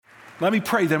Let me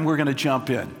pray, then we're going to jump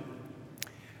in.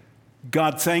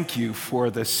 God, thank you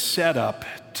for the setup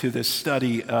to this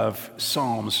study of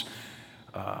Psalms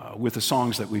with the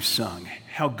songs that we've sung.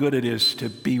 How good it is to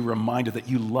be reminded that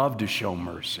you love to show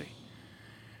mercy,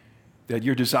 that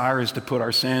your desire is to put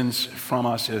our sins from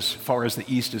us as far as the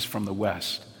east is from the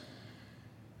west,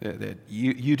 that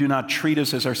you do not treat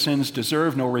us as our sins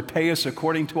deserve, nor repay us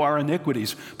according to our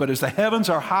iniquities, but as the heavens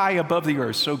are high above the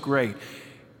earth, so great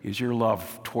is your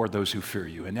love toward those who fear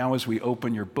you. And now as we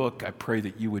open your book, I pray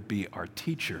that you would be our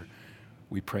teacher.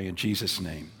 We pray in Jesus'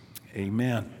 name.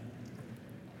 Amen.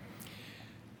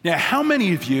 Now, how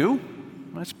many of you,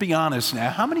 let's be honest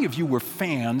now, how many of you were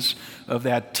fans of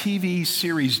that TV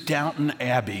series Downton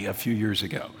Abbey a few years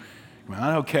ago?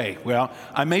 Well, okay, well,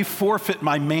 I may forfeit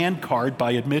my man card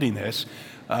by admitting this,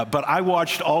 but I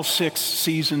watched all 6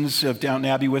 seasons of Downton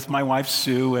Abbey with my wife,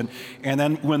 Sue, and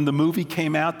then when the movie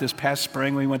came out this past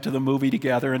spring, we went to the movie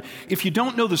together. And if you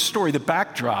don't know the story, the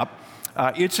backdrop,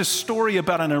 it's a story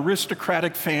about an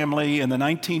aristocratic family in the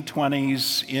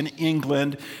 1920s in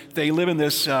England. They live in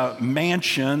this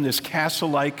mansion, this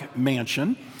castle-like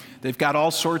mansion. They've got all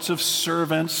sorts of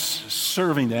servants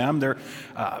serving them. There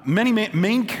are many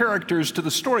main characters to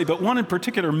the story, but one in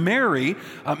particular, Mary.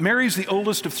 Mary's the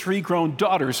oldest of 3 grown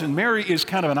daughters, and Mary is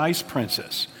kind of an ice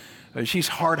princess. She's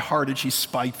hard-hearted, she's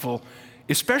spiteful,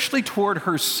 especially toward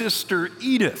her sister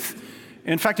Edith.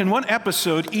 In fact, in one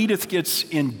episode, Edith gets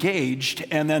engaged,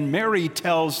 and then Mary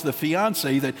tells the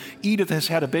fiancé that Edith has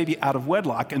had a baby out of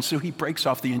wedlock, and so he breaks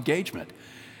off the engagement.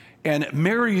 And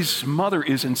Mary's mother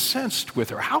is incensed with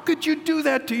her. How could you do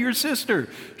that to your sister?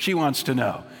 She wants to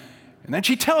know. And then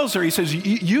she tells her, he says,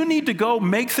 you need to go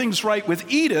make things right with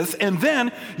Edith, and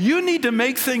then you need to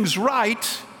make things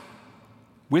right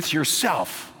with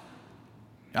yourself.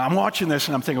 Now, I'm watching this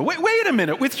and I'm thinking, wait a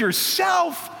minute, with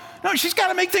yourself? No, she's got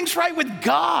to make things right with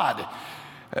God,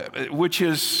 which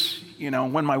is,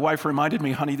 when my wife reminded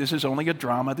me, honey, this is only a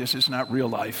drama. This is not real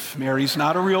life. Mary's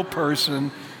not a real person.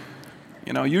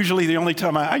 Usually the only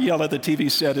time I yell at the TV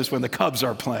set is when the Cubs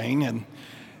are playing. And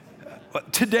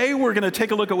today we're going to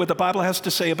take a look at what the Bible has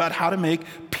to say about how to make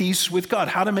peace with God,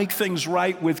 how to make things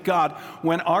right with God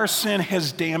when our sin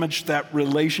has damaged that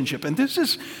relationship. And this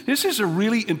is a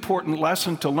really important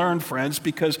lesson to learn, friends,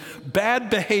 because bad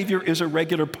behavior is a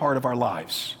regular part of our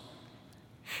lives.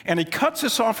 And it cuts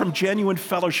us off from genuine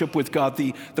fellowship with God.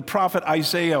 The prophet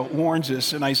Isaiah warns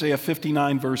us in Isaiah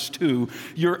 59, verse 2,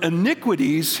 your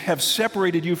iniquities have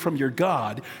separated you from your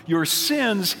God. Your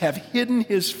sins have hidden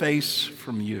his face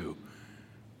from you.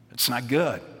 It's not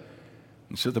good.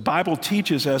 And so the Bible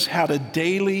teaches us how to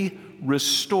daily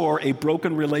restore a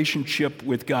broken relationship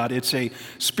with God. It's a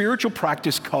spiritual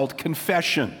practice called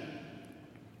confession.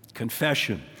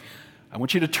 Confession. I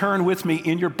want you to turn with me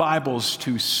in your Bibles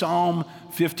to Psalm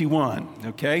 51,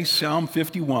 okay? Psalm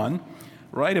 51,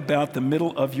 right about the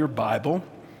middle of your Bible.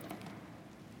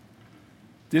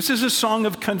 This is a song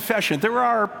of confession. There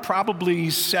are probably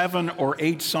 7 or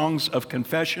 8 songs of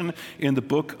confession in the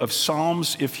book of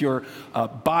Psalms. If your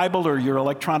Bible or your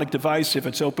electronic device, if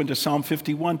it's open to Psalm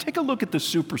 51, take a look at the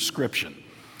superscription.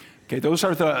 Okay, those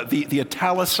are the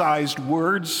italicized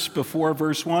words before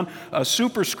verse 1.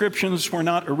 Superscriptions were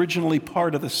not originally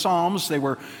part of the Psalms. They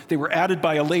were added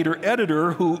by a later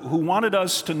editor who wanted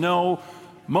us to know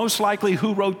most likely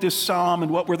who wrote this psalm and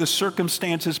what were the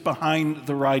circumstances behind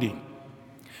the writing.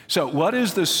 So what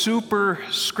is the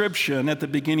superscription at the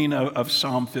beginning of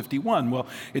Psalm 51? Well,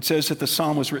 it says that the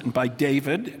psalm was written by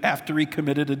David after he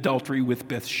committed adultery with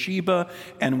Bathsheba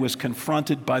and was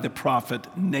confronted by the prophet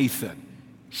Nathan.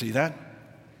 See that?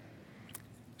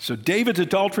 So David's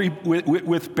adultery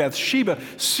with Bathsheba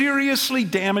seriously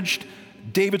damaged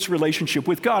David's relationship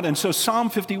with God. And so Psalm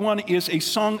 51 is a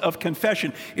song of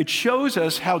confession. It shows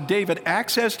us how David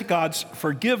accessed God's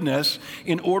forgiveness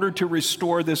in order to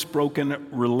restore this broken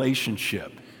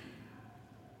relationship.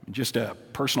 Just a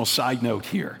personal side note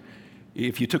here.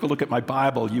 If you took a look at my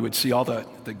Bible, you would see all the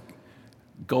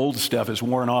gold stuff is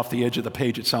worn off the edge of the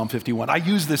page at Psalm 51. I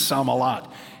use this psalm a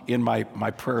lot in my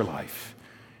prayer life.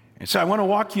 And so I want to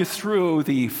walk you through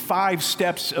the 5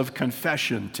 steps of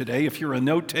confession today. If you're a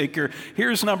note taker,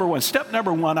 here's number 1. Step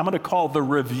number 1, I'm going to call the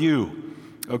review.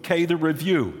 Okay, the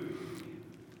review.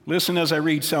 Listen as I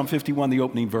read Psalm 51, the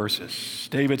opening verses.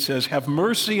 David says, have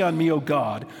mercy on me, O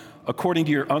God, according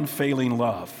to your unfailing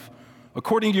love.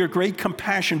 According to your great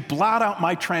compassion, blot out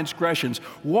my transgressions.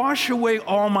 Wash away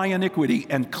all my iniquity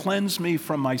and cleanse me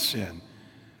from my sin.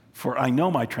 For I know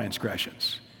my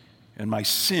transgressions, and my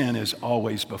sin is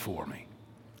always before me.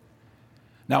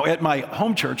 Now, at my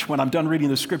home church, when I'm done reading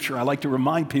the scripture, I like to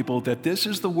remind people that this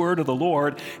is the word of the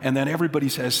Lord, and then everybody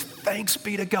says, "Thanks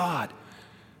be to God."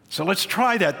 So let's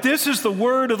try that. This is the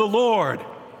word of the Lord.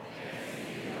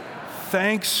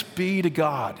 Thanks be to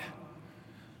God.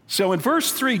 So in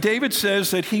verse 3, David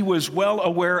says that he was well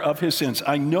aware of his sins.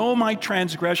 I know my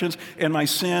transgressions, and my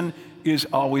sin is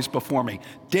always before me.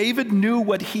 David knew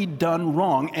what he'd done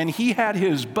wrong, and he had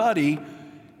his buddy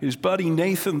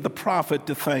Nathan the prophet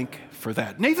to thank for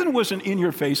that. Nathan was an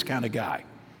in-your-face kind of guy.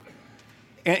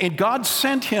 And God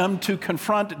sent him to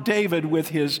confront David with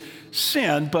his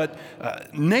sin, but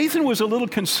Nathan was a little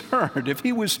concerned. If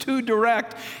he was too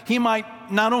direct, he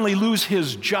might not only lose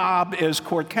his job as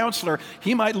court counselor,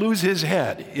 he might lose his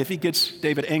head if he gets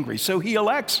David angry. So he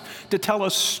elects to tell a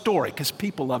story, because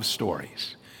people love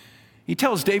stories. He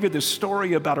tells David this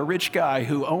story about a rich guy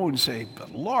who owns a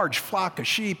large flock of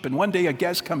sheep, and one day a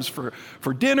guest comes for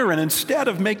dinner, and instead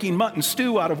of making mutton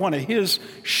stew out of one of his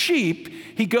sheep,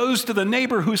 he goes to the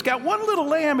neighbor who's got one little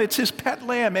lamb. It's his pet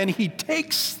lamb, and he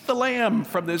takes the lamb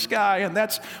from this guy, and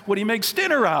that's what he makes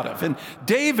dinner out of. And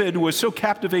David was so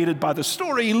captivated by the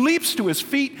story, he leaps to his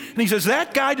feet, and he says,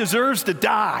 "That guy deserves to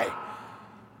die."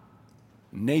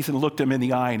 Nathan looked him in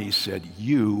the eye, and he said,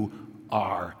 "You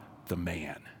are the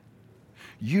man.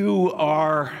 You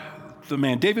are the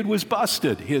man." David was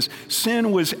busted. His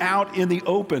sin was out in the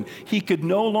open. He could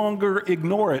no longer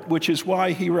ignore it, which is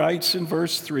why he writes in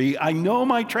verse 3, "I know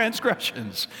my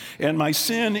transgressions, and my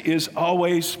sin is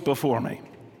always before me."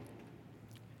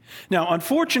 Now,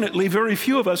 unfortunately, very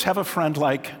few of us have a friend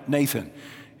like Nathan.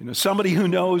 Somebody who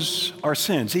knows our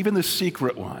sins, even the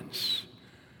secret ones.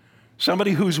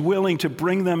 Somebody who's willing to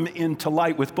bring them into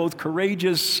light with both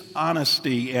courageous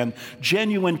honesty and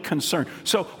genuine concern.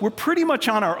 So we're pretty much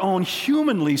on our own,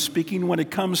 humanly speaking, when it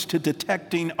comes to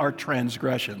detecting our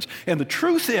transgressions. And the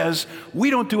truth is, we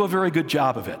don't do a very good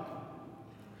job of it.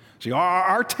 See,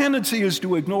 our tendency is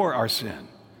to ignore our sin.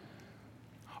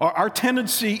 Our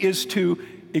tendency is to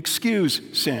excuse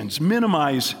sins,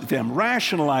 minimize them,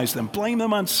 rationalize them, blame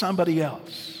them on somebody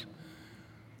else.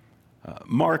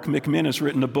 Mark McMinn has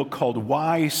written a book called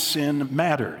Why Sin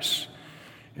Matters.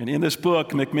 And in this book,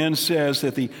 McMinn says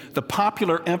that the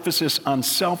popular emphasis on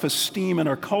self-esteem in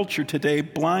our culture today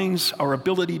blinds our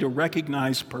ability to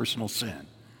recognize personal sin.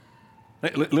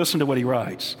 Listen to what he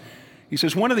writes. He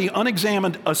says, one of the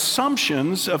unexamined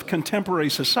assumptions of contemporary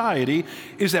society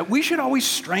is that we should always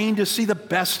strain to see the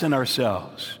best in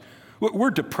ourselves.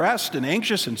 We're depressed and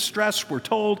anxious and stressed, we're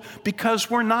told, because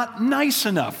we're not nice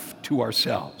enough to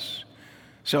ourselves.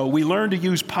 So we learn to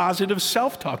use positive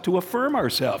self-talk to affirm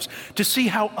ourselves, to see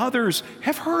how others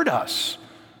have hurt us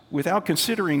without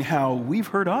considering how we've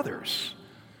hurt others.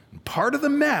 Part of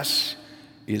the mess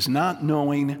is not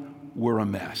knowing we're a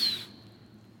mess.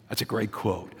 That's a great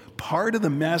quote. Part of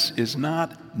the mess is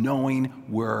not knowing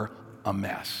we're a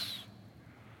mess.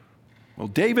 Well,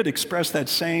 David expressed that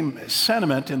same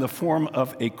sentiment in the form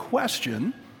of a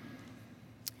question.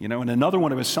 In another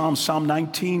one of his Psalms, Psalm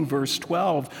 19, verse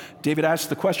 12, David asked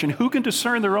the question, who can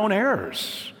discern their own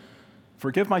errors?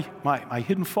 Forgive my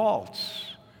hidden faults.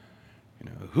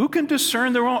 Who can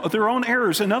discern their own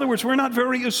errors? In other words, we're not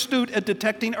very astute at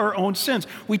detecting our own sins.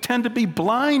 We tend to be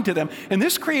blind to them. And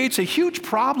this creates a huge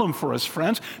problem for us,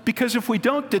 friends, because if we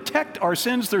don't detect our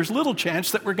sins, there's little chance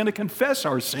that we're going to confess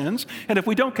our sins. And if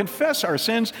we don't confess our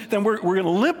sins, then we're going to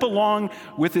limp along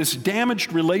with this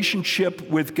damaged relationship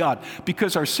with God,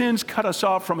 because our sins cut us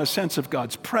off from a sense of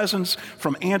God's presence,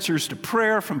 from answers to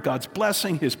prayer, from God's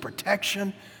blessing, His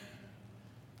protection.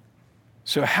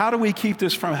 So how do we keep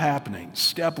this from happening?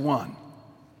 Step one,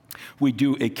 we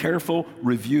do a careful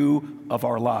review of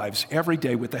our lives every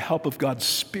day with the help of God's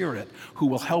Spirit, who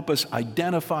will help us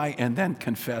identify and then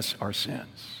confess our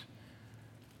sins.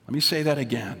 Let me say that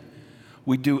again.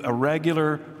 We do a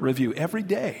regular review every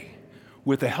day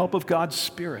with the help of God's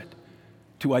Spirit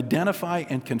to identify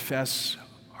and confess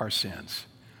our sins.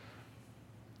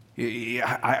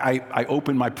 I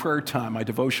open my prayer time, my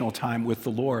devotional time with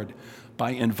the Lord,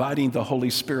 by inviting the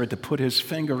Holy Spirit to put His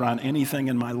finger on anything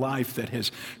in my life that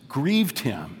has grieved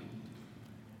Him.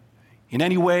 In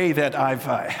any way that I've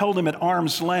held Him at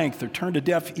arm's length or turned a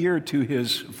deaf ear to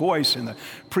His voice in the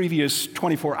previous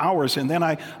 24 hours, and then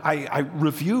I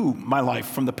review my life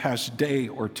from the past day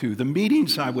or two, the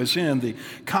meetings I was in, the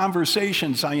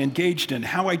conversations I engaged in,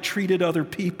 how I treated other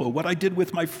people, what I did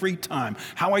with my free time,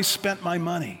 how I spent my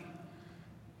money.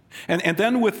 And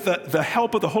then with the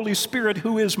help of the Holy Spirit,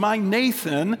 who is my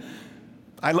Nathan,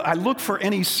 I look for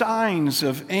any signs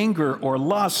of anger or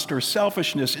lust or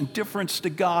selfishness, indifference to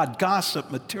God, gossip,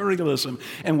 materialism,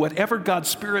 and whatever God's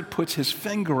Spirit puts His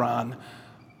finger on,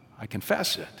 I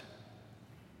confess it.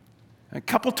 A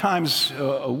couple times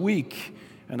a week,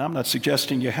 and I'm not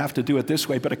suggesting you have to do it this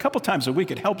way, but a couple times a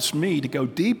week it helps me to go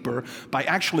deeper by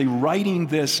actually writing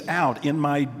this out in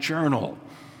my journal.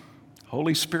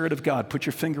 Holy Spirit of God, put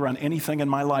your finger on anything in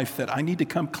my life that I need to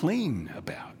come clean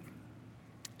about.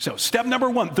 So step number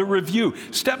 1, the review.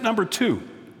 Step number 2,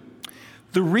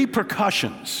 the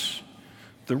repercussions.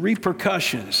 The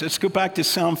repercussions. Let's go back to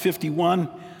Psalm 51.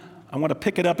 I want to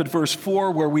pick it up at verse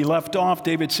 4 where we left off.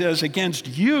 David says, against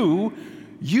you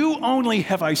only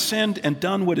have I sinned and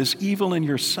done what is evil in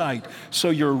your sight. So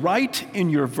you're right in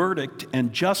your verdict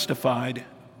and justified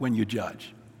when you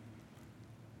judge.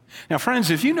 Now, friends,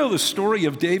 if you know the story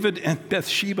of David and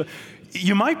Bathsheba,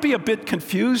 you might be a bit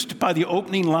confused by the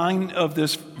opening line of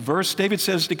this verse. David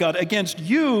says to God, against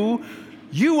you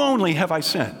only have I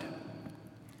sinned.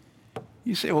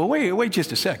 You say, well, wait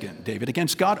just a second, David.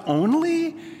 Against God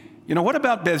only? What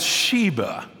about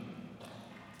Bathsheba?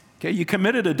 Okay, you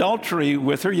committed adultery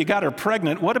with her, you got her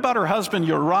pregnant. What about her husband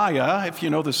Uriah? If you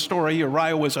know the story,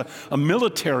 Uriah was a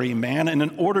military man, and in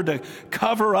order to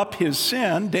cover up his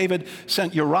sin, David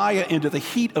sent Uriah into the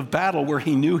heat of battle where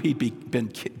he knew he'd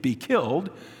be killed.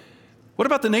 What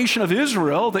about the nation of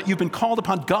Israel that you've been called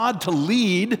upon God to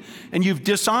lead, and you've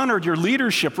dishonored your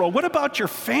leadership role? What about your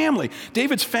family?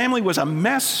 David's family was a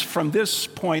mess from this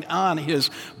point on. His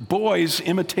boys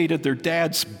imitated their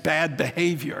dad's bad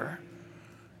behavior.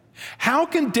 How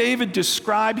can David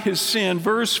describe his sin,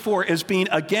 verse 4, as being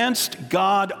against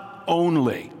God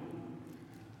only?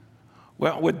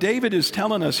 Well, what David is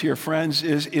telling us here, friends,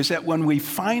 is that when we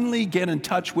finally get in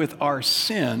touch with our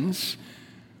sins,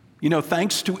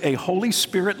 thanks to a Holy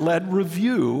Spirit-led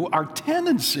review, our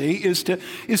tendency is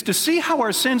to see how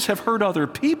our sins have hurt other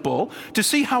people, to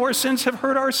see how our sins have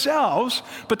hurt ourselves,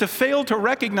 but to fail to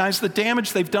recognize the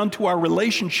damage they've done to our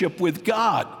relationship with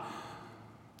God.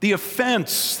 The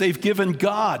offense they've given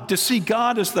God, to see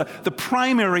God as the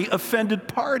primary offended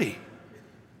party.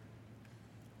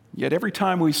 Yet every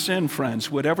time we sin,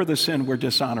 friends, whatever the sin, we're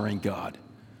dishonoring God.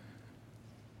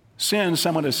 Sin,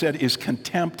 someone has said, is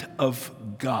contempt of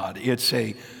God. It's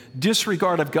a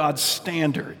disregard of God's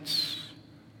standards.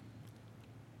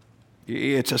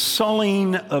 It's a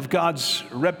sullying of God's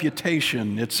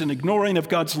reputation. It's an ignoring of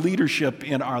God's leadership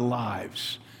in our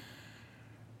lives.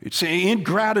 It's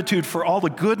ingratitude for all the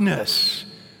goodness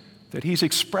that He's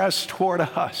expressed toward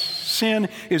us. Sin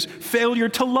is failure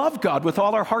to love God with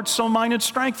all our heart, soul, mind, and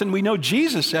strength. And we know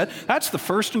Jesus said that's the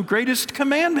first and greatest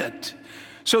commandment.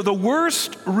 So the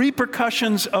worst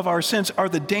repercussions of our sins are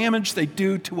the damage they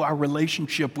do to our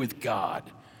relationship with God.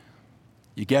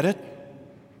 You get it?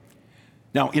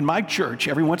 Now, in my church,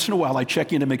 every once in a while, I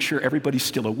check in to make sure everybody's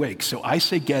still awake. So I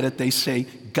say get it, they say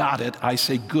got it, I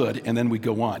say good, and then we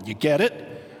go on. You get it?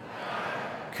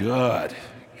 Good.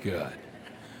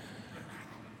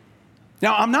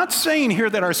 Now, I'm not saying here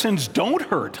that our sins don't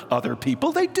hurt other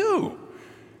people. They do.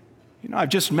 I've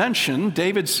just mentioned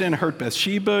David's sin hurt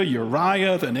Bathsheba,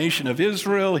 Uriah, the nation of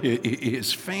Israel,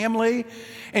 his family.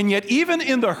 And yet, even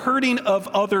in the hurting of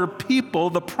other people,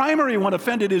 the primary one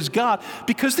offended is God,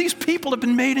 because these people have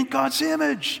been made in God's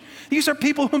image. These are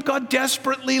people whom God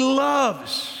desperately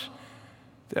loves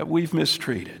that we've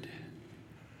mistreated.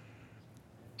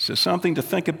 So something to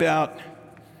think about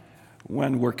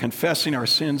when we're confessing our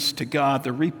sins to God.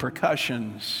 The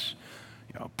repercussions,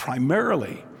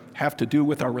 primarily have to do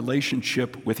with our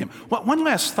relationship with Him. Well, one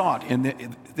last thought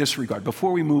in this regard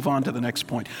before we move on to the next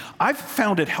point. I've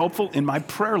found it helpful in my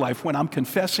prayer life when I'm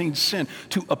confessing sin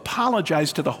to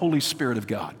apologize to the Holy Spirit of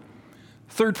God,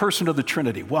 third person of the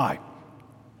Trinity. Why?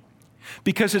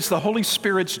 Because it's the Holy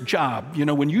Spirit's job.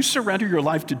 When you surrender your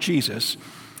life to Jesus,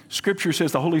 Scripture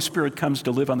says the Holy Spirit comes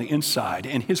to live on the inside,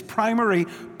 and His primary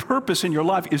purpose in your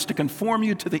life is to conform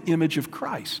you to the image of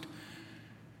Christ.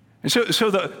 And so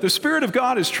the Spirit of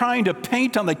God is trying to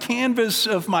paint on the canvas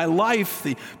of my life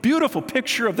the beautiful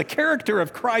picture of the character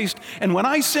of Christ, and when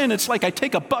I sin, it's like I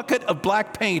take a bucket of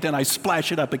black paint and I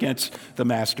splash it up against the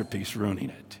masterpiece, ruining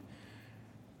it.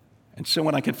 And so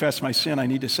when I confess my sin, I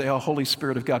need to say, oh, Holy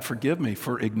Spirit of God, forgive me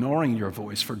for ignoring your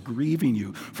voice, for grieving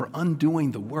you, for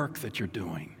undoing the work that you're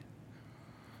doing.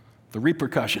 The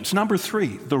repercussions. Number 3,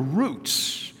 the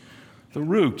roots. The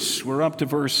roots. We're up to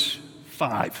verse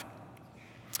 5.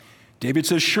 David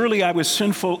says, surely I was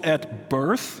sinful at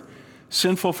birth,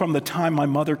 sinful from the time my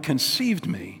mother conceived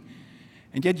me.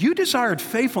 And yet you desired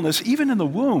faithfulness even in the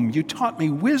womb. You taught me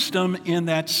wisdom in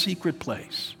that secret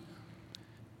place.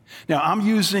 Now, I'm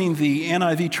using the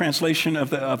NIV translation of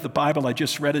the Bible. I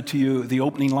just read it to you. The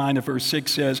opening line of verse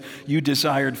 6 says, "You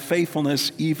desired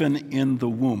faithfulness even in the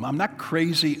womb." I'm not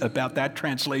crazy about that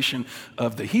translation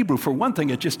of the Hebrew. For one thing,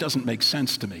 it just doesn't make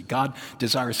sense to me. God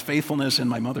desires faithfulness in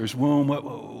my mother's womb.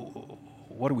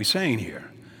 What are we saying here?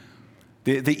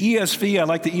 The ESV, I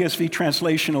like the ESV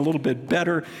translation a little bit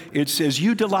better. It says,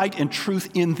 "You delight in truth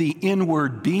in the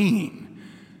inward being."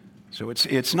 So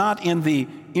it's not in the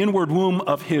inward womb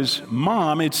of his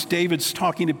mom. It's David's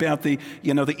talking about the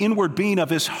inward being of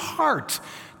his heart.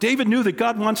 David knew that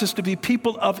God wants us to be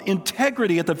people of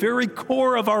integrity at the very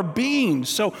core of our being.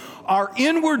 So our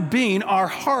inward being, our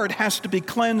heart, has to be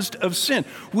cleansed of sin.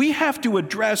 We have to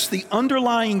address the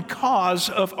underlying cause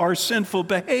of our sinful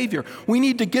behavior. We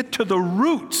need to get to the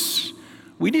roots.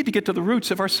 We need to get to the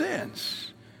roots of our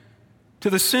sins, to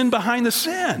the sin behind the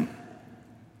sin.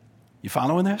 You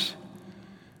following this?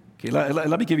 Okay,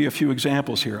 let me give you a few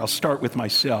examples here. I'll start with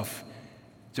myself.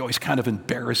 It's always kind of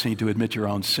embarrassing to admit your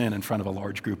own sin in front of a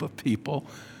large group of people,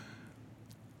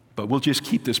 but we'll just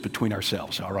keep this between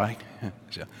ourselves, all right?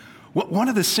 So, one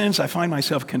of the sins I find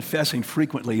myself confessing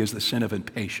frequently is the sin of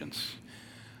impatience.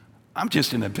 I'm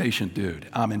just an impatient dude.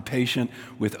 I'm impatient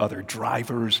with other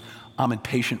drivers. I'm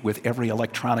impatient with every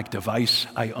electronic device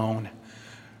I own.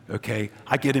 Okay,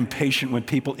 I get impatient when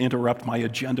people interrupt my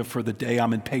agenda for the day.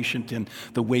 I'm impatient in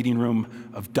the waiting room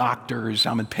of doctors.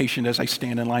 I'm impatient as I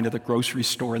stand in line at the grocery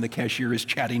store and the cashier is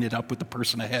chatting it up with the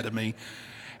person ahead of me.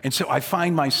 And so I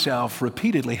find myself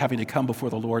repeatedly having to come before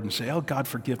the Lord and say, "Oh, God,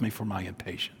 forgive me for my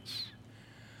impatience."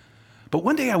 But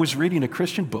one day I was reading a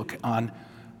Christian book on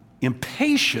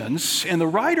impatience, and the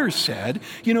writer said,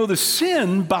 the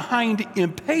sin behind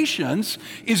impatience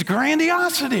is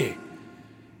grandiosity.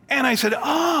 And I said,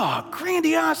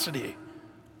 grandiosity.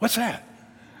 What's that?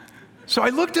 So I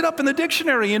looked it up in the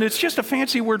dictionary, and it's just a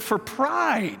fancy word for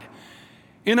pride.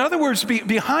 In other words,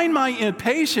 behind my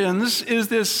impatience is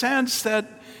this sense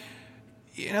that,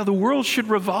 the world should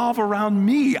revolve around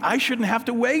me. I shouldn't have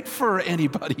to wait for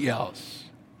anybody else.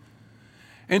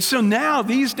 And so now,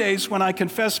 these days, when I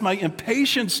confess my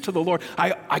impatience to the Lord,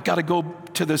 I got to go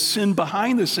to the sin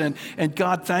behind the sin. And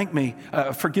God,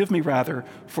 forgive me,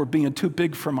 for being too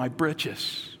big for my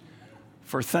britches,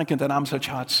 for thinking that I'm such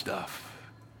hot stuff.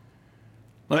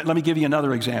 Let me give you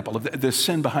another example of the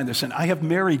sin behind the sin. I have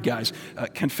married guys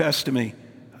confess to me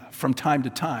from time to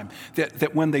time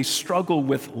that when they struggle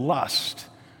with lust,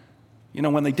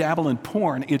 when they dabble in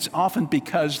porn, it's often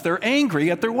because they're angry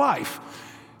at their wife.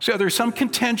 So there's some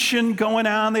contention going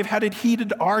on. They've had a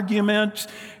heated argument.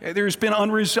 There's been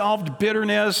unresolved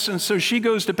bitterness. And so she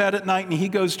goes to bed at night and he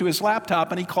goes to his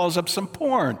laptop and he calls up some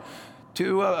porn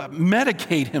to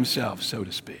medicate himself, so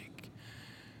to speak.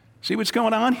 See what's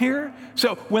going on here?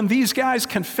 So when these guys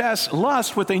confess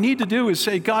lust, what they need to do is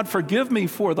say, "God, forgive me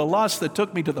for the lust that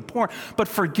took me to the porn, but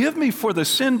forgive me for the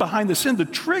sin behind the sin. The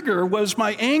trigger was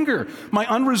my anger, my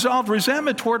unresolved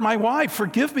resentment toward my wife.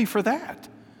 Forgive me for that."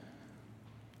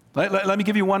 Let me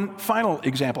give you one final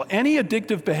example. Any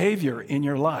addictive behavior in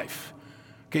your life,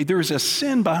 okay, there is a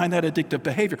sin behind that addictive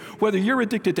behavior. Whether you're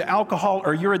addicted to alcohol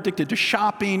or you're addicted to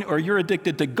shopping or you're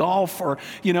addicted to golf or,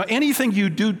 anything you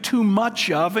do too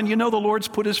much of, and the Lord's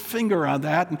put his finger on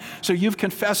that. And so you've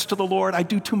confessed to the Lord, "I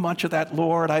do too much of that,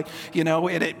 Lord.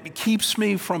 It keeps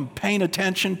me from paying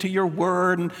attention to your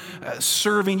word and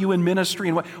serving you in ministry."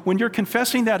 And when you're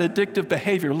confessing that addictive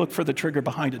behavior, look for the trigger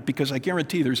behind it, because I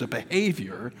guarantee there's a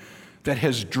behavior that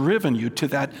has driven you to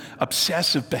that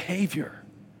obsessive behavior.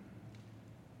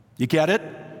 You get it?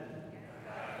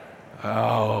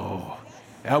 Oh,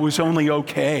 that was only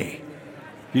okay.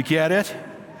 You get it?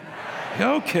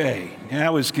 Okay,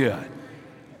 that was good.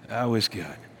 That was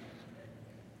good.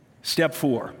 Step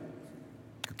 4,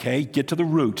 okay, get to the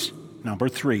roots. Number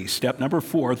 3, step number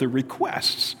 4, the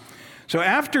requests. So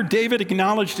after David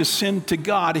acknowledged his sin to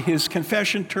God, his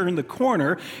confession turned the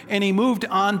corner, and he moved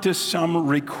on to some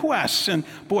requests. And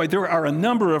boy, there are a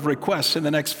number of requests in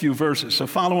the next few verses. So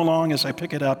follow along as I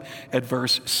pick it up at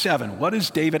verse 7. What does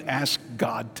David ask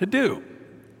God to do?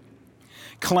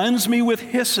 "Cleanse me with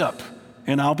hyssop,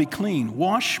 and I'll be clean.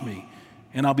 Wash me,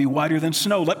 and I'll be whiter than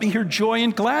snow. Let me hear joy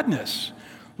and gladness.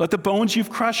 Let the bones you've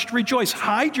crushed rejoice.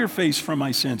 Hide your face from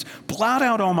my sins. Blot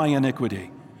out all my iniquity.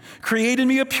 Create in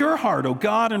me a pure heart, O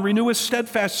God, and renew a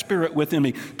steadfast spirit within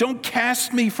me. Don't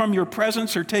cast me from your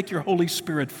presence or take your Holy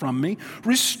Spirit from me.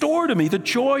 Restore to me the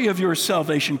joy of your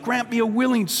salvation. Grant me a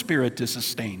willing spirit to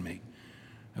sustain me.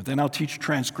 And then I'll teach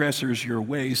transgressors your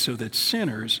ways so that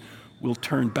sinners will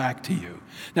turn back to you."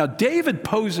 Now, David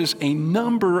poses a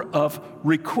number of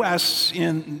requests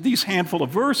in these handful of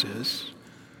verses,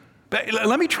 But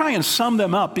let me try and sum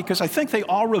them up because I think they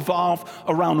all revolve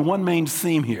around one main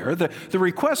theme here. The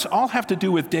requests all have to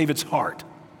do with David's heart.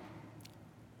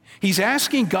 He's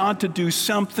asking God to do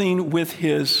something with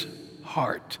his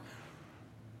heart.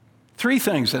 Three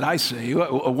things that I see.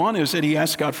 One is that he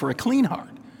asks God for a clean heart.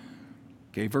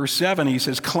 Okay, verse 7, he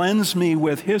says, "Cleanse me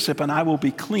with hyssop and I will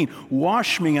be clean.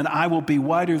 Wash me and I will be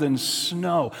whiter than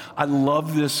snow." I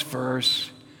love this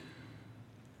verse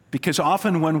because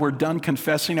often when we're done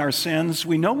confessing our sins,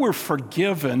 we know we're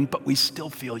forgiven, but we still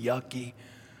feel yucky.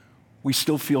 We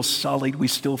still feel sullied. We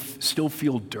still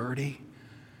feel dirty.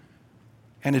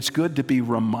 And it's good to be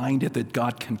reminded that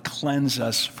God can cleanse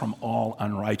us from all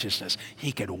unrighteousness.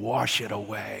 He can wash it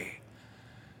away.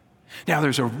 Now,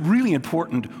 there's a really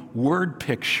important word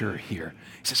picture here.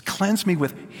 He says, "Cleanse me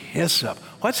with hyssop."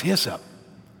 What's hyssop?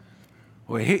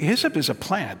 Well, hyssop is a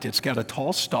plant. It's got a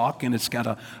tall stalk, and it's got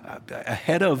a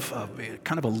head of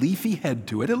kind of a leafy head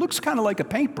to it. It looks kind of like a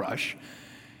paintbrush.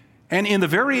 And in the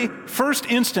very first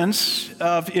instance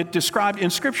of it described in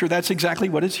Scripture, that's exactly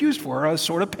what it's used for, a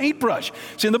sort of paintbrush.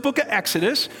 It's in the book of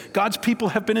Exodus. God's people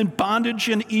have been in bondage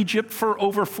in Egypt for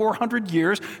over 400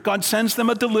 years. God sends them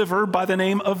a deliverer by the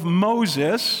name of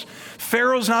Moses.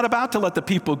 Pharaoh's not about to let the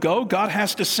people go. God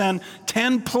has to send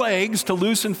 10 plagues to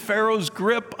loosen Pharaoh's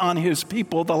grip on his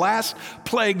people, the last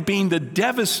plague being the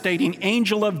devastating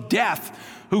angel of death,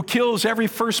 who kills every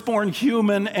firstborn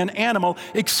human and animal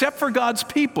except for God's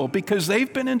people because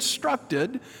they've been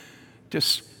instructed to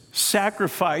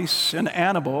sacrifice an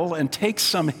animal and take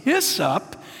some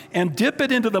hyssop and dip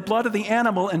it into the blood of the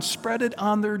animal and spread it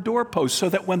on their doorpost so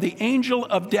that when the angel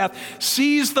of death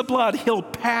sees the blood, he'll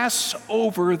pass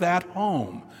over that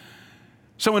home.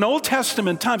 So in Old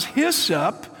Testament times,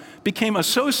 hyssop became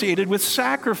associated with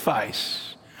sacrifice,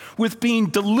 with being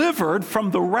delivered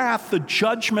from the wrath, the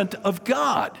judgment of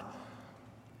God.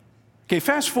 Okay,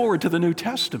 fast forward to the New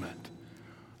Testament.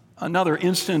 Another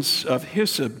instance of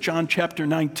hyssop, John chapter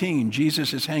 19.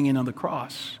 Jesus is hanging on the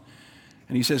cross,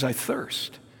 and he says, "I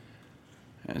thirst."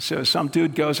 And so some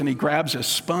dude goes and he grabs a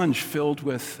sponge filled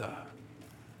with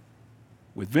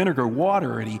vinegar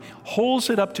water, and he holds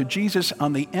it up to Jesus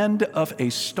on the end of a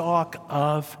stalk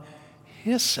of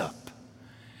hyssop.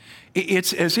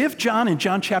 It's as if John in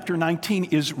John chapter 19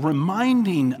 is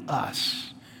reminding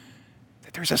us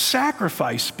that there's a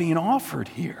sacrifice being offered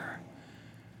here,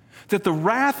 that the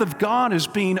wrath of God is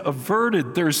being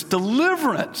averted. There's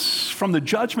deliverance from the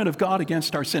judgment of God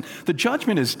against our sin. The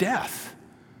judgment is death.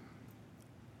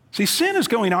 See, sin is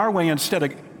going our way instead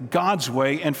of God's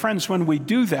way. And friends, when we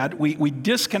do that, we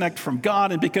disconnect from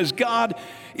God. And because God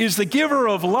is the giver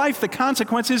of life, the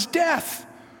consequence is death.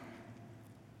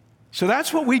 So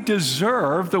that's what we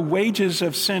deserve. The wages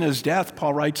of sin is death,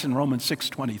 Paul writes in Romans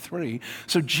 6:23.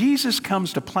 So Jesus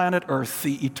comes to planet Earth,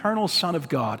 the eternal Son of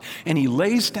God, and he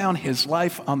lays down his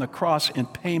life on the cross in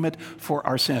payment for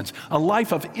our sins. A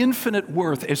life of infinite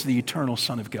worth as the eternal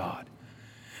Son of God.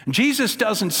 Jesus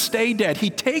doesn't stay dead. He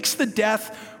takes the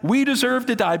death we deserve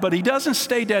to die, but he doesn't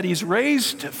stay dead. He's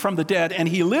raised from the dead, and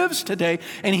he lives today,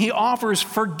 and he offers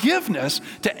forgiveness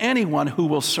to anyone who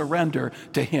will surrender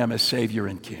to him as Savior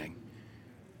and King.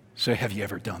 So have you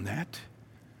ever done that?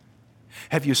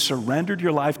 Have you surrendered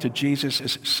your life to Jesus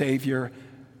as Savior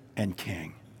and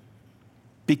King?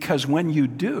 Because when you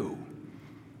do,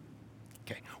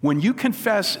 when you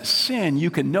confess sin, you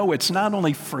can know it's not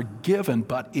only forgiven,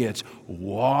 but it's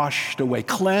washed away.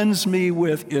 "Cleanse me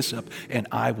with hyssop, and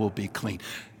I will be clean."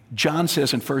 John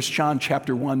says in 1 John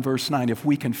chapter 1, verse 9, if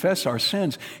we confess our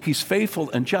sins, he's faithful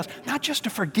and just, not just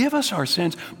to forgive us our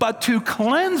sins, but to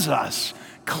cleanse us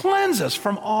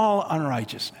from all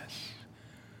unrighteousness.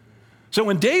 So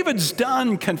when David's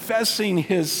done confessing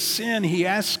his sin, he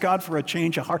asks God for a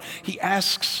change of heart. He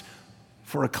asks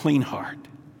for a clean heart.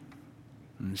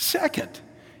 And second,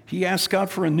 he asks God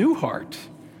for a new heart.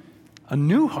 A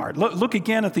new heart. Look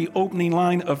again at the opening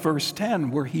line of verse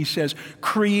 10 where he says,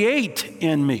 create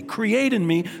in me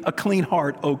a clean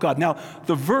heart, O God. Now,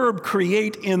 the verb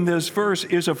create in this verse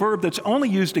is a verb that's only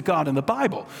used to God in the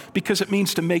Bible because it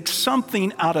means to make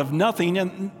something out of nothing,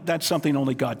 and that's something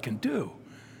only God can do.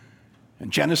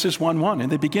 In Genesis 1:1, in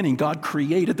the beginning, God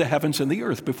created the heavens and the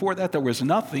earth. Before that, there was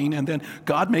nothing, and then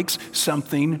God makes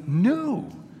something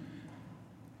new.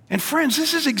 And friends,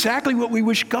 this is exactly what we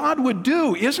wish God would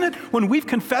do, isn't it? When we've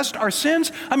confessed our sins,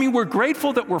 I mean, we're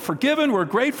grateful that we're forgiven. We're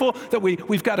grateful that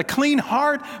we've got a clean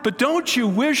heart. But don't you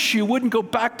wish you wouldn't go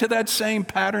back to that same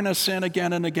pattern of sin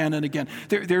again and again and again?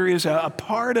 There is a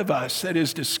part of us that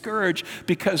is discouraged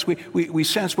because we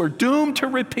sense we're doomed to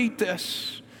repeat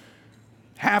this.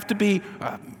 Have to be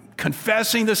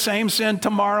confessing the same sin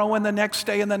tomorrow and the next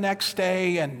day and the next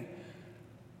day. And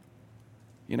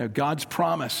God's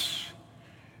promise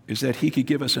is that he could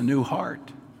give us a new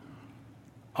heart,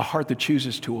 a heart that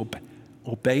chooses to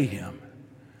obey him.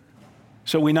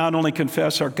 So we not only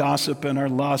confess our gossip and our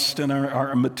lust and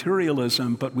our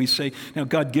materialism, but we say,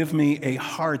 God, give me a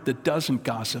heart that doesn't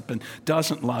gossip and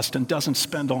doesn't lust and doesn't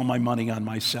spend all my money on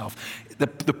myself.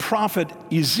 The prophet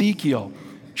Ezekiel,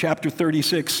 chapter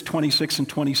 36, 26 and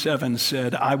 27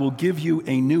 said, I will give you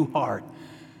a new heart.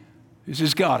 This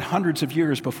is God, hundreds of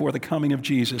years before the coming of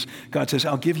Jesus. God says,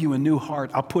 I'll give you a new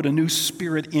heart. I'll put a new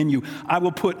spirit in you. I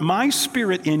will put my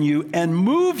spirit in you and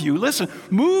move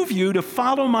you to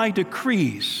follow my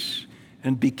decrees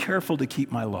and be careful to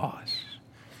keep my laws.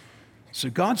 So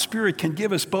God's Spirit can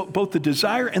give us both the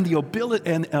desire and the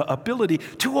ability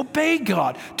to obey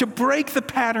God, to break the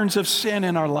patterns of sin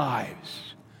in our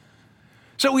lives.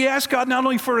 So we ask God not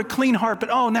only for a clean heart, but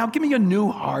now give me a new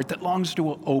heart that longs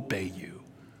to obey you.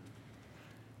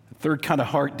 Third kind of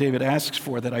heart David asks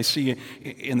for that I see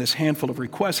in this handful of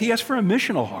requests, he asks for a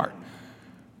missional heart.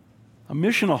 A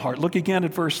missional heart. Look again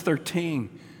at verse 13.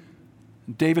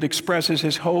 David expresses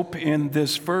his hope in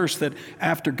this verse that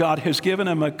after God has given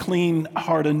him a clean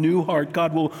heart, a new heart,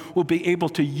 God will be able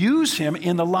to use him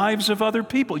in the lives of other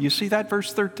people. You see that,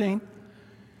 verse 13?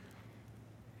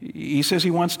 He says he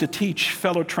wants to teach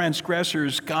fellow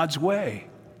transgressors God's way.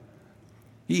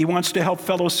 He wants to help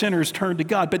fellow sinners turn to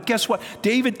God. But guess what?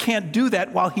 David can't do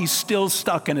that while he's still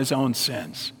stuck in his own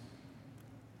sins.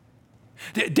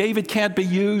 David can't be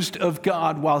used of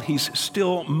God while he's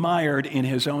still mired in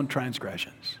his own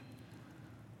transgressions.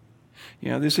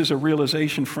 This is a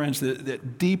realization, friends,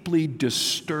 that deeply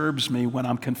disturbs me when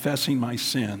I'm confessing my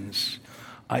sins.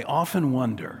 I often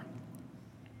wonder,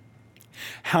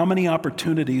 how many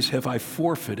opportunities have I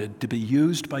forfeited to be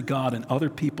used by God in other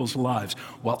people's lives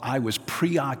while I was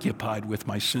preoccupied with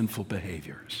my sinful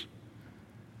behaviors?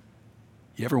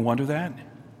 You ever wonder that?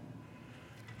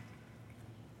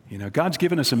 God's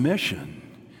given us a mission.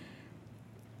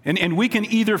 And we can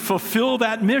either fulfill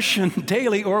that mission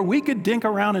daily or we could dink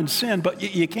around in sin, but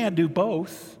you can't do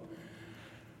both.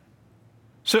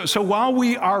 So while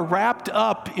we are wrapped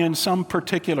up in some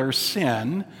particular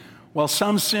sin, while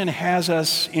some sin has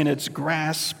us in its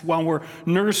grasp, while we're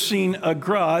nursing a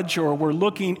grudge, or we're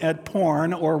looking at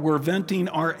porn, or we're venting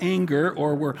our anger,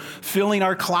 or we're filling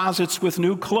our closets with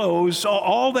new clothes,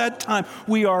 all that time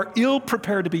we are ill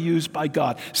prepared to be used by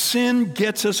God. Sin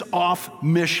gets us off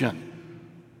mission.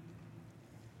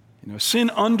 Sin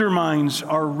undermines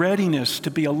our readiness to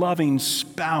be a loving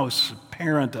spouse, a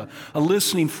parent, a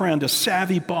listening friend, a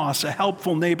savvy boss, a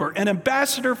helpful neighbor, an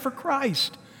ambassador for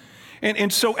Christ.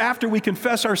 And so after we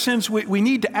confess our sins, we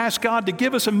need to ask God to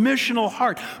give us a missional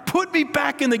heart. Put me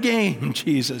back in the game,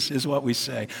 Jesus, is what we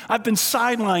say. I've been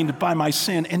sidelined by my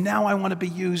sin, and now I want to be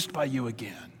used by you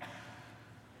again.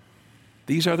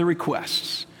 These are the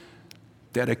requests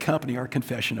that accompany our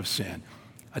confession of sin.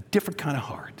 A different kind of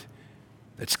heart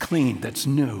that's clean, that's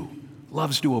new,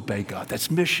 loves to obey God, that's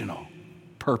missional,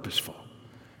 purposeful.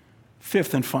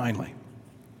 Fifth and finally,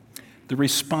 the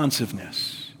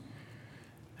responsiveness.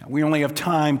 We only have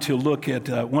time to look at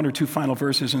one or two final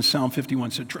verses in Psalm 51.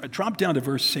 So drop down to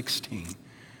verse 16.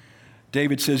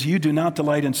 David says, you do not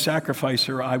delight in sacrifice,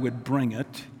 or I would bring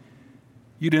it.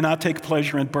 You do not take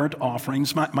pleasure in burnt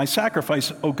offerings. My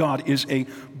sacrifice, O God, is a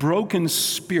broken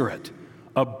spirit,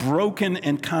 a broken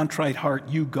and contrite heart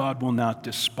you, God, will not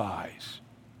despise.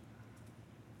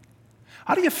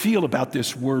 How do you feel about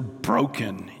this word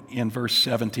broken in verse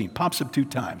 17? Pops up 2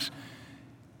 times.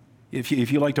 If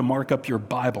you like to mark up your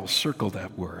Bible, circle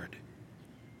that word.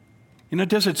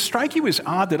 Does it strike you as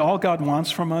odd that all God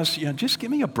wants from us, just give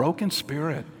me a broken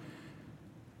spirit.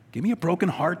 Give me a broken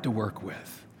heart to work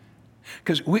with.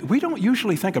 Because we don't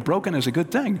usually think of broken as a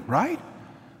good thing, right?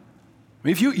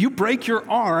 If you break your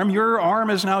arm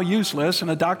is now useless, and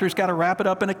the doctor's got to wrap it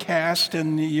up in a cast,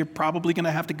 and you're probably going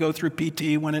to have to go through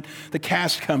PT when the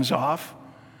cast comes off.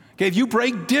 Okay, if you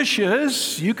break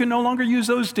dishes, you can no longer use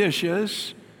those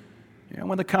dishes.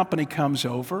 When the company comes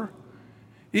over.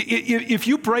 If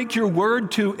you break your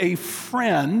word to a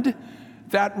friend,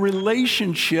 that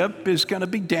relationship is going to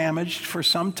be damaged for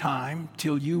some time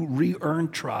till you re-earn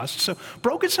trust. So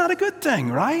broken's not a good thing,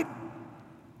 right?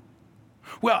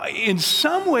 Well, in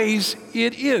some ways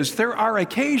it is. There are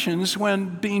occasions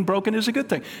when being broken is a good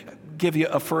thing. I'll give you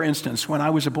for instance, when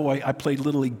I was a boy, I played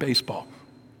Little League Baseball.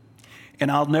 And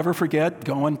I'll never forget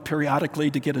going periodically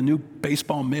to get a new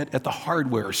baseball mitt at the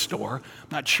hardware store. I'm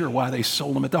not sure why they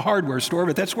sold them at the hardware store,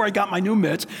 but that's where I got my new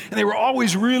mitts. And they were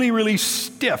always really, really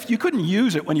stiff. You couldn't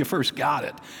use it when you first got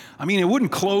it. It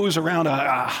wouldn't close around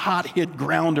a hot hit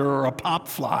grounder or a pop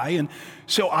fly. And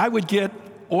so I would get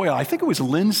oil. I think it was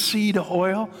linseed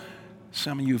oil.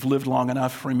 Some of you have lived long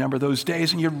enough to remember those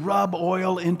days. And you'd rub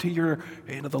oil into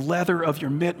the leather of your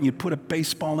mitt, and you'd put a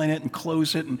baseball in it and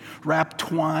close it and wrap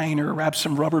twine or wrap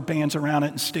some rubber bands around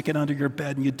it and stick it under your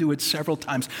bed. And you'd do it several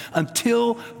times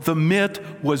until the mitt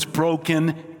was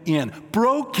broken in.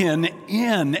 Broken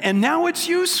in. And now it's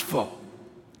useful.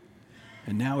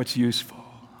 And now it's useful.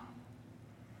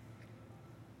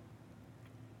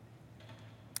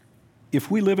 If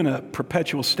we live in a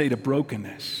perpetual state of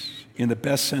brokenness, in the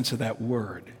best sense of that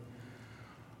word,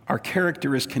 our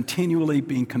character is continually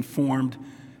being conformed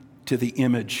to the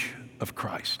image of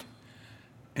Christ.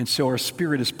 And so our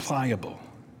spirit is pliable.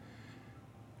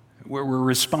 We're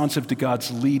responsive to God's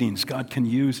leadings. God can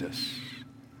use us.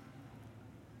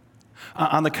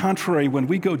 On the contrary, when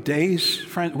we go days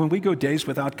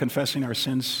without confessing our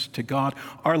sins to God,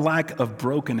 our lack of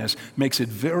brokenness makes it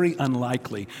very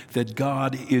unlikely that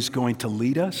God is going to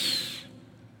lead us,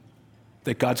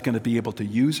 that God's going to be able to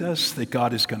use us, that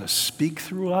God is going to speak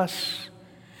through us.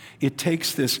 It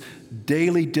takes this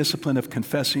daily discipline of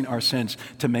confessing our sins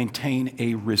to maintain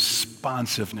a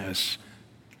responsiveness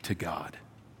to God.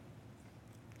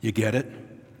 You get it?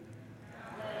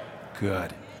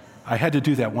 Good. I had to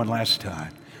do that one last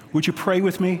time. Would you pray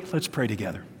with me? Let's pray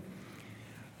together.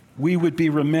 We would be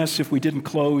remiss if we didn't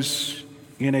close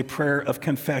in a prayer of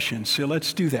confession. So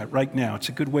let's do that right now. It's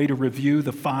a good way to review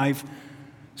the 5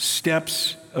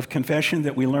 steps of confession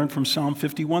that we learned from Psalm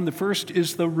 51. The first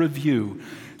is the review.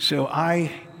 So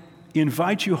I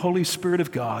invite you, Holy Spirit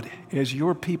of God, as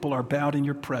your people are bowed in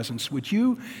your presence, would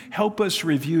you help us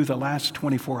review the last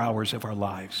 24 hours of our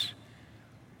lives?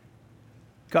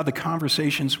 God, the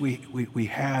conversations we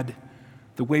had,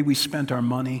 the way we spent our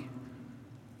money,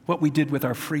 what we did with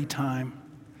our free time,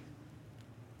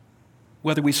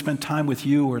 whether we spent time with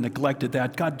you or neglected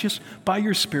that. God, just by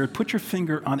your Spirit, put your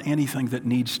finger on anything that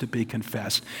needs to be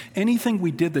confessed. Anything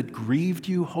we did that grieved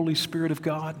you, Holy Spirit of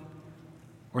God,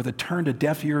 or that turned a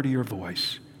deaf ear to your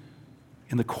voice.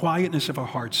 In the quietness of our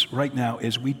hearts right now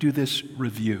as we do this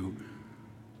review,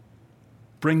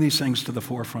 bring these things to the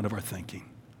forefront of our thinking.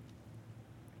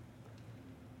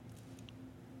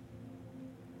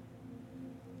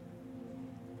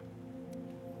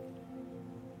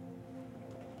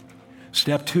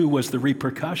 Step 2 was the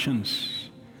repercussions.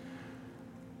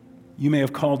 You may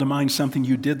have called to mind something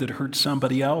you did that hurt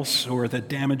somebody else or that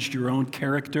damaged your own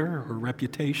character or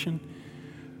reputation.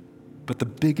 But the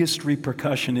biggest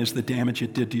repercussion is the damage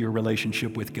it did to your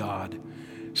relationship with God.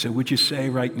 So would you say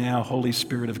right now, Holy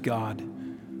Spirit of God,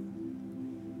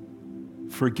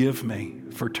 forgive me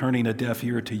for turning a deaf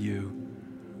ear to you.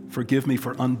 Forgive me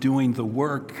for undoing the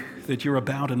work that you're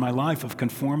about in my life of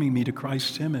conforming me to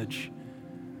Christ's image.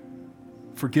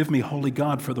 Forgive me, Holy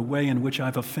God, for the way in which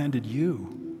I've offended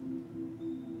you.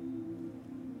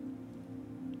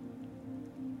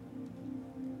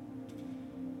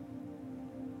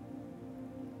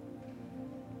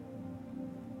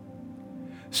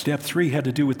 Step 3 had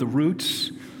to do with the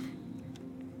roots.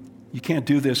 You can't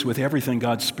do this with everything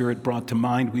God's Spirit brought to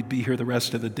mind. We'd be here the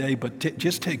rest of the day, but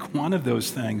just take one of those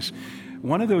things,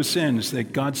 one of those sins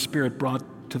that God's Spirit brought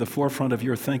to the forefront of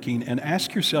your thinking, and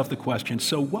ask yourself the question,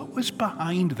 so what was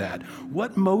behind that?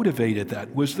 What motivated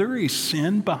that? Was there a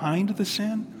sin behind the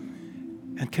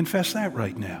sin? And confess that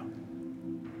right now.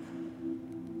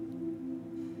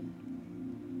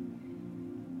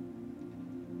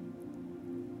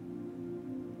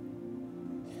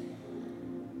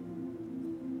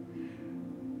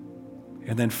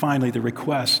 And then finally, the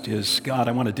request is, God,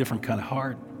 I want a different kind of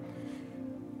heart.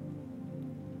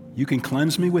 You can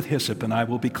cleanse me with hyssop and I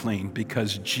will be clean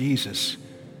because Jesus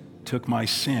took my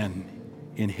sin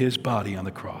in his body on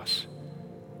the cross.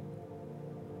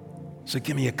 So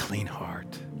give me a clean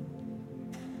heart.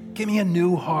 Give me a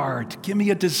new heart. Give me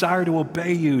a desire to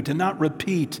obey you, to not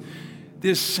repeat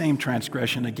this same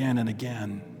transgression again and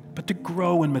again, but to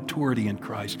grow in maturity in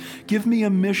Christ. Give me a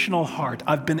missional heart.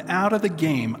 I've been out of the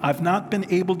game. I've not been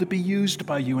able to be used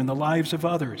by you in the lives of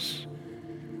others,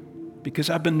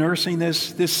 because I've been nursing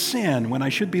this sin when I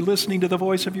should be listening to the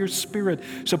voice of your Spirit.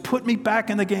 So put me back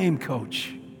in the game,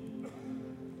 Coach.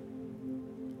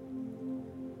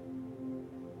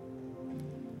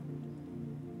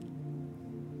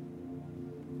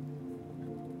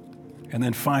 And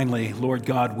then finally, Lord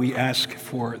God, we ask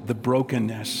for the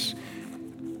brokenness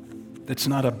that's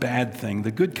not a bad thing,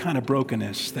 the good kind of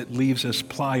brokenness that leaves us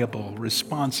pliable,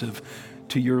 responsive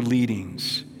to your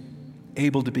leadings,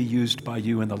 able to be used by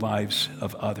you in the lives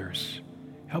of others.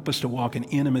 Help us to walk in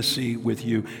intimacy with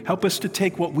you. Help us to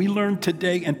take what we learned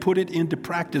today and put it into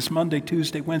practice Monday,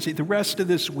 Tuesday, Wednesday, the rest of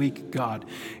this week, God,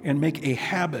 and make a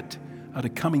habit out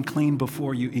of coming clean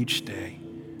before you each day,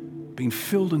 being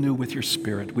filled anew with your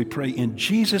Spirit. We pray in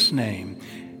Jesus' name.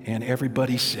 And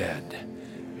everybody said,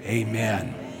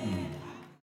 amen.